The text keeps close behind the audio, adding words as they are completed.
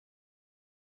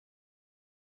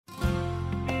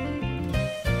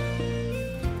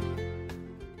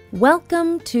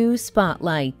Welcome to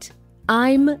Spotlight.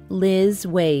 I'm Liz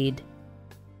Waid.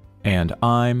 And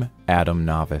I'm Adam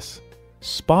Navis.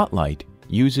 Spotlight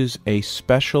uses a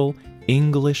special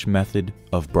English method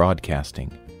of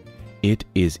broadcasting. It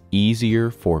is easier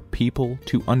for people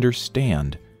to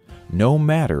understand, no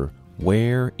matter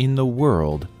where in the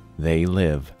world they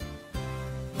live.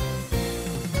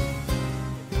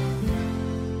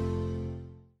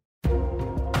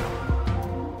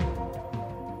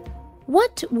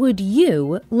 What would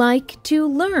you like to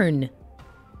learn?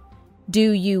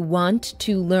 Do you want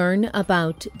to learn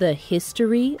about the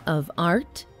history of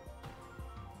art?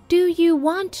 Do you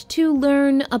want to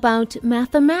learn about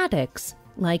mathematics,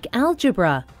 like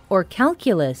algebra or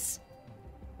calculus?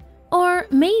 Or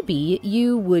maybe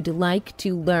you would like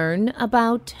to learn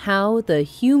about how the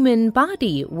human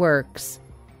body works.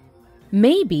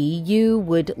 Maybe you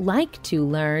would like to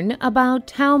learn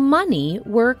about how money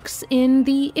works in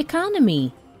the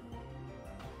economy.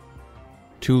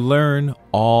 To learn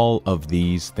all of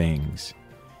these things,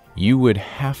 you would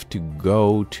have to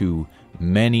go to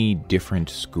many different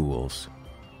schools.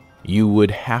 You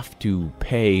would have to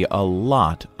pay a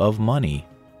lot of money.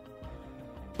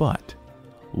 But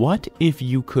what if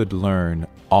you could learn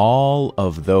all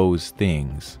of those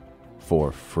things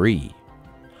for free?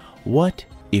 What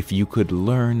if you could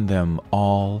learn them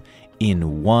all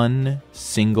in one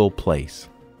single place?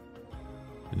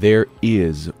 There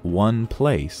is one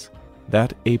place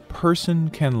that a person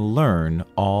can learn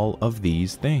all of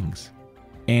these things,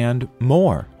 and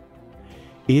more.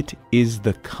 It is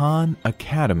the Khan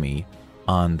Academy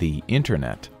on the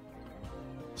internet.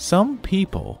 Some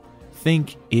people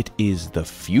think it is the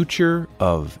future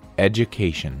of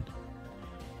education.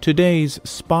 Today's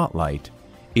Spotlight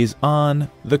is on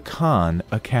the Khan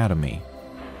Academy.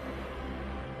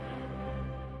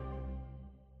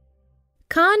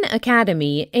 Khan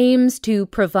Academy aims to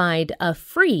provide a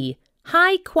free,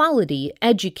 high-quality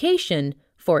education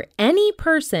for any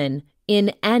person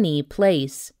in any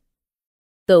place.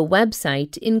 The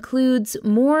website includes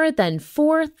more than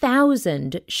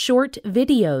 4,000 short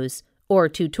videos or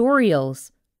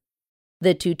tutorials.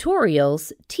 The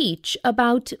tutorials teach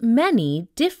about many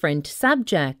different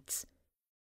subjects.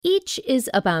 Each is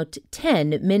about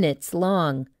 10 minutes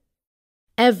long.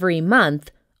 Every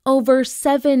month, over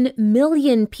 7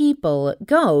 million people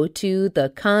go to the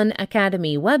Khan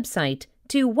Academy website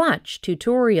to watch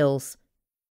tutorials.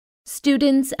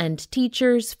 Students and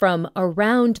teachers from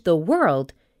around the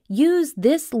world use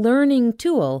this learning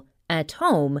tool at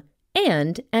home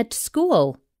and at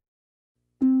school.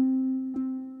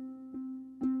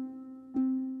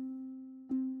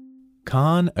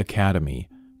 Khan Academy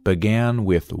began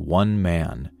with one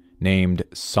man named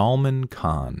Salman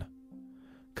Khan.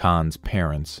 Khan's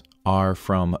parents are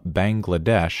from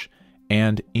Bangladesh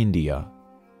and India,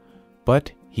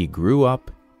 but he grew up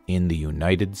in the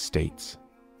United States.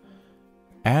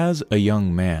 As a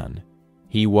young man,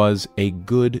 he was a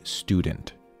good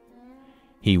student.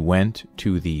 He went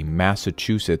to the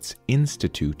Massachusetts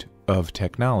Institute of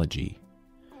Technology.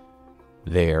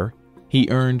 There, he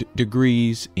earned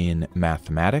degrees in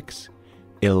mathematics,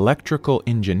 electrical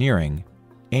engineering,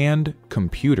 and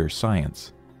computer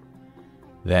science.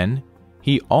 Then,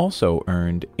 he also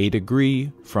earned a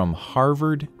degree from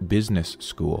Harvard Business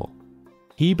School.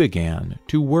 He began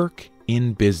to work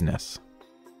in business.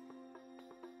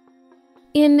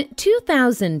 In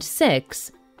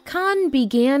 2006, Khan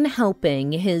began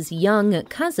helping his young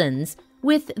cousins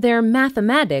with their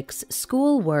mathematics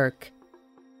schoolwork.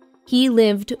 He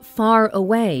lived far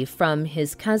away from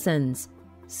his cousins,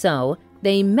 so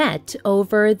they met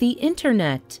over the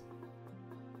internet.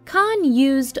 Khan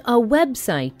used a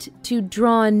website to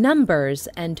draw numbers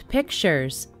and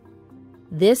pictures.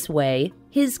 This way,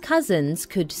 his cousins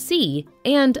could see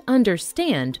and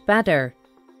understand better.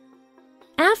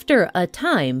 After a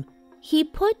time, he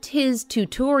put his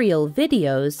tutorial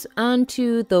videos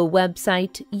onto the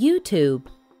website YouTube.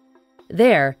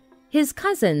 There, his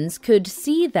cousins could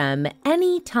see them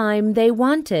any time they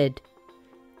wanted,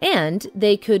 and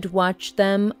they could watch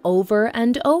them over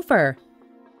and over.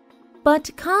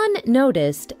 But Khan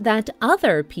noticed that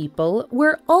other people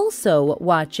were also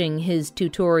watching his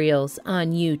tutorials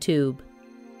on YouTube.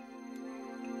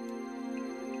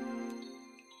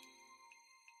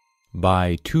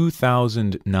 By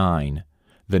 2009,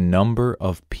 the number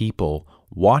of people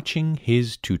watching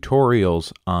his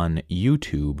tutorials on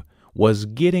YouTube was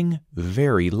getting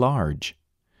very large.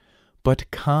 But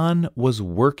Khan was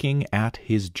working at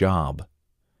his job.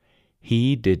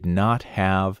 He did not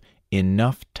have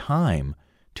enough time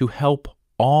to help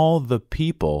all the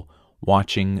people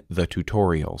watching the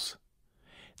tutorials.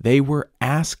 They were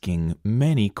asking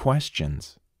many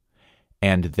questions,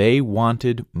 and they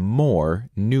wanted more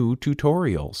new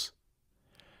tutorials.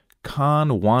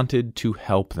 Khan wanted to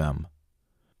help them,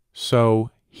 so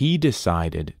he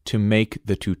decided to make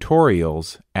the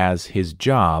tutorials as his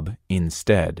job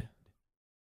instead.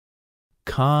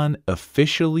 Khan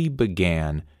officially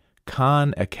began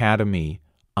Khan Academy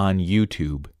on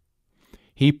YouTube.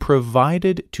 He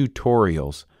provided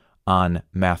tutorials on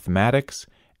mathematics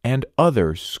and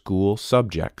other school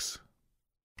subjects.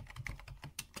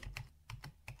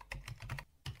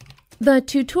 The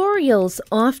tutorials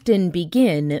often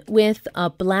begin with a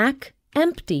black,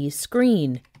 empty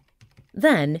screen.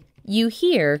 Then you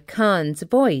hear Khan's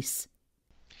voice.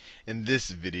 In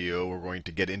this video, we're going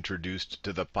to get introduced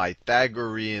to the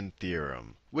Pythagorean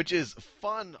theorem, which is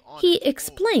fun. He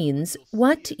explains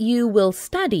what you will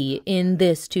study in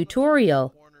this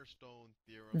tutorial.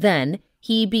 Then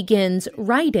he begins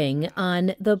writing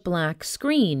on the black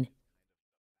screen.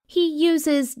 He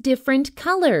uses different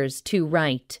colors to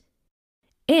write.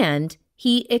 And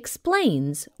he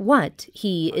explains what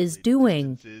he is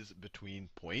doing. Between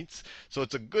points, so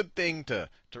it's a good thing to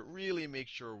really make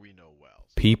sure we know well.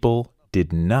 People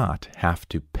did not have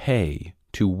to pay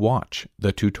to watch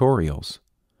the tutorials,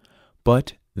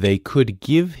 but they could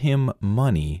give him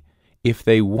money if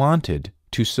they wanted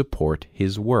to support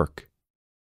his work.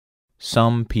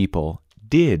 Some people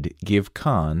did give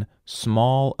Khan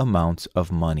small amounts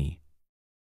of money,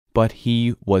 but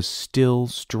he was still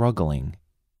struggling.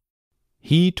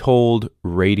 He told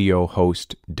radio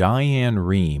host Diane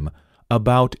Rehm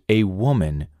about a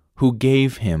woman who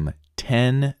gave him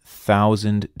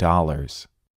 $10,000.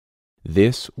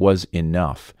 This was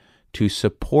enough to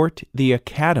support the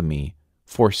academy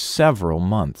for several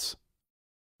months.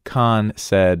 Khan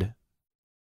said,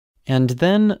 "And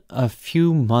then a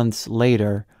few months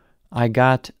later, I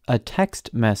got a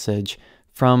text message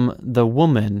from the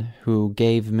woman who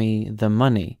gave me the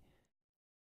money.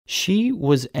 She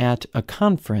was at a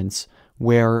conference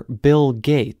where Bill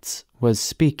Gates was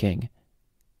speaking.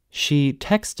 She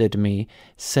texted me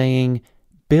saying,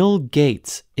 'Bill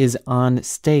Gates is on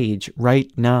stage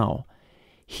right now.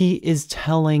 He is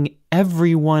telling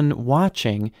everyone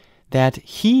watching that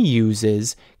he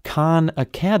uses Khan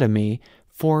Academy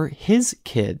for his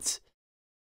kids.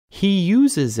 He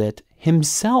uses it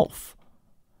himself.'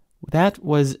 That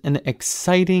was an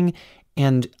exciting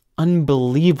and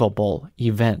unbelievable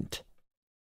event."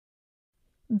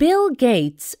 Bill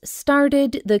Gates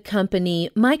started the company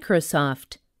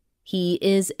Microsoft. He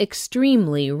is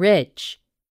extremely rich.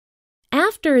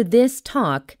 After this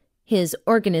talk, his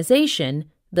organization,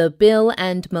 the Bill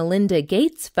and Melinda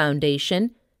Gates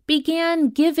Foundation, began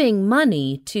giving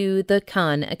money to the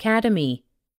Khan Academy.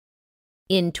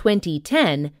 In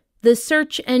 2010, the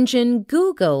search engine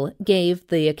Google gave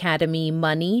the Academy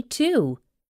money too.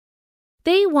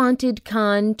 They wanted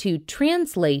Khan to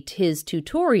translate his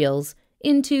tutorials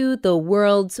into the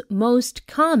world's most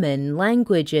common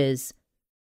languages.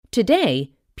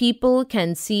 Today, people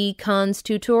can see Khan's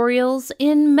tutorials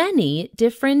in many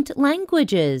different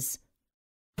languages.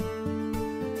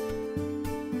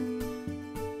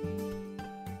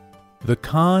 The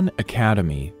Khan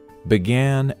Academy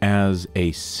began as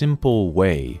a simple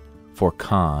way for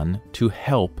Khan to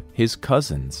help his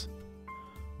cousins.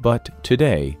 But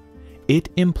today, it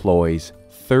employs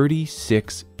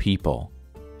 36 people.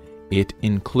 It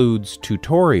includes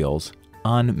tutorials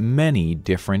on many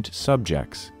different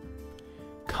subjects.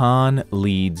 Khan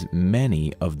leads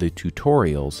many of the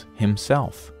tutorials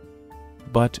himself,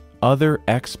 but other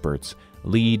experts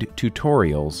lead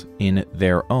tutorials in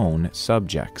their own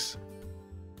subjects.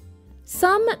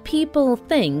 Some people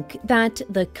think that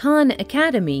the Khan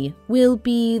Academy will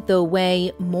be the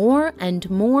way more and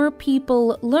more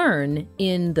people learn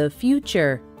in the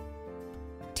future.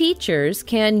 Teachers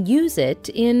can use it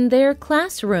in their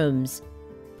classrooms.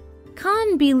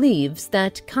 Khan believes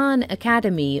that Khan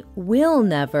Academy will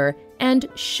never and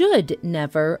should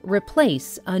never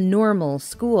replace a normal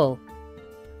school.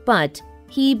 But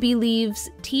he believes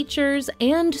teachers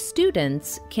and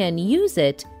students can use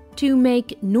it to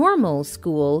make normal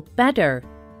school better.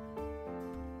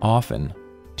 Often,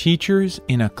 teachers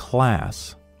in a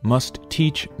class must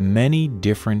teach many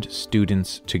different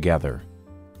students together.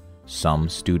 Some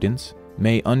students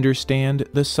may understand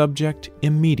the subject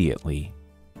immediately.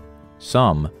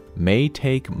 Some may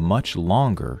take much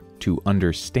longer to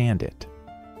understand it.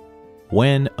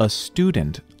 When a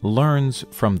student learns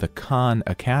from the Khan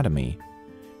Academy,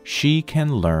 she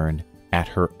can learn at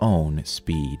her own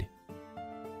speed.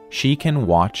 She can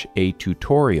watch a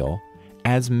tutorial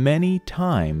as many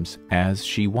times as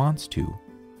she wants to,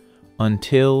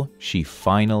 until she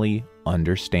finally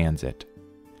understands it.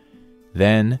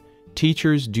 Then,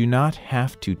 teachers do not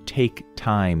have to take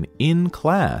time in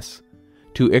class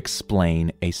to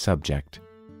explain a subject.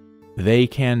 They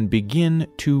can begin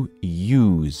to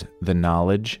use the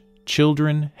knowledge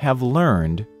children have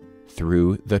learned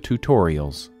through the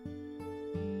tutorials.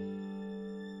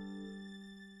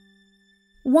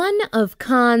 One of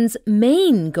Khan's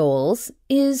main goals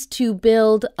is to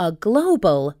build a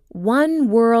global,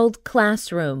 one-world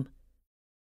classroom.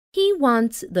 He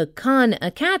wants the Khan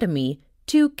Academy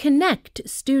to connect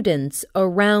students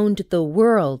around the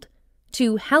world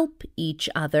to help each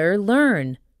other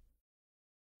learn.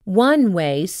 One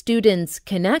way students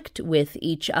connect with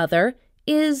each other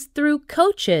is through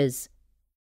coaches.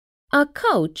 A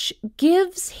coach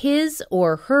gives his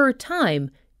or her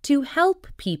time to help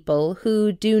people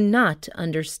who do not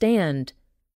understand.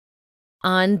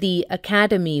 On the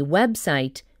Academy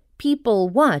website, people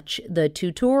watch the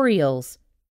tutorials.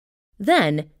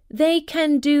 Then they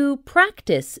can do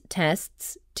practice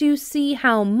tests to see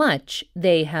how much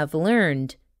they have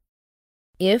learned.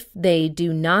 If they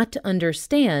do not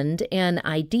understand an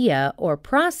idea or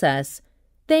process,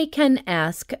 they can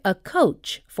ask a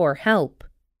coach for help.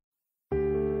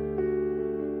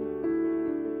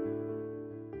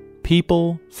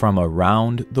 People from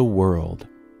around the world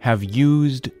have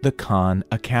used the Khan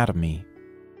Academy,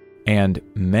 and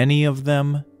many of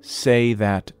them say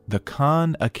that the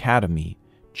Khan Academy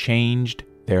changed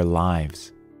their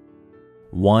lives.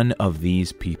 One of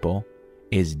these people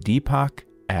is Deepak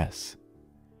S.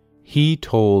 He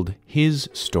told his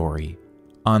story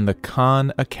on the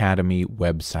Khan Academy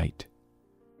website.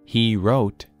 He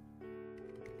wrote,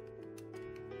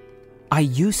 I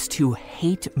used to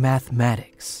hate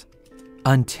mathematics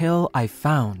until I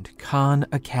found Khan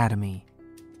Academy.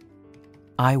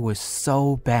 I was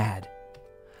so bad.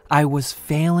 I was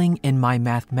failing in my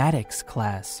mathematics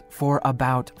class for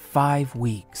about 5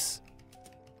 weeks.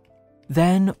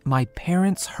 Then my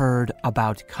parents heard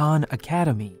about Khan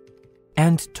Academy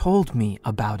and told me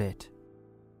about it.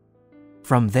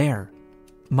 From there,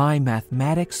 my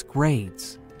mathematics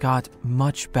grades got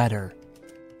much better.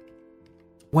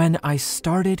 When I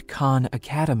started Khan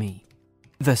Academy,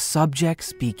 the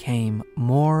subjects became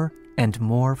more and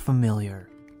more familiar.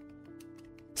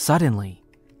 Suddenly,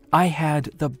 I had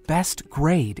the best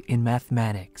grade in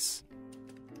mathematics.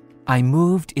 I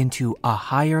moved into a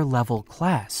higher level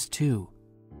class too.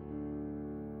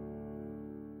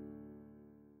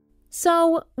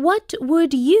 So, what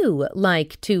would you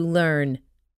like to learn?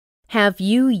 Have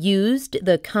you used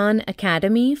the Khan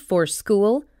Academy for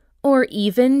school, or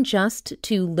even just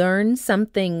to learn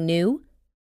something new?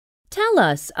 Tell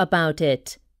us about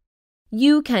it.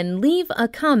 You can leave a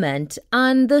comment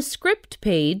on the script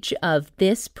page of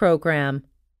this program.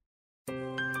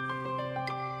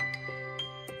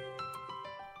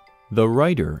 The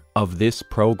writer of this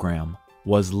program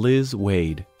was Liz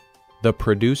Waid. The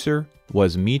producer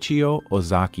was Michio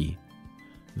Ozaki.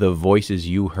 The voices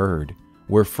you heard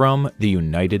were from the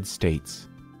United States.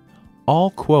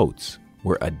 All quotes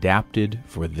were adapted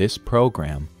for this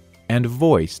program and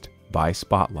voiced by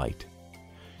Spotlight.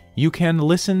 You can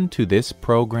listen to this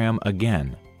program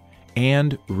again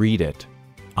and read it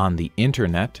on the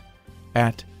internet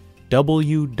at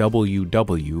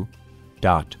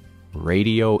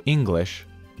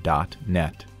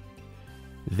www.radioenglish.net.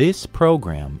 This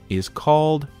program is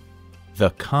called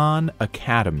The Khan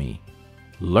Academy,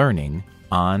 Learning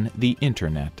on the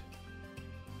Internet.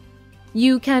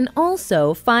 You can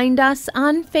also find us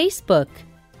on Facebook.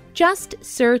 Just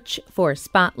search for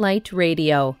Spotlight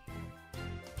Radio.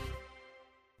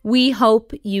 We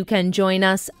hope you can join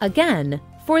us again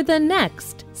for the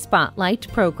next Spotlight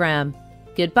program.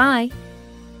 Goodbye.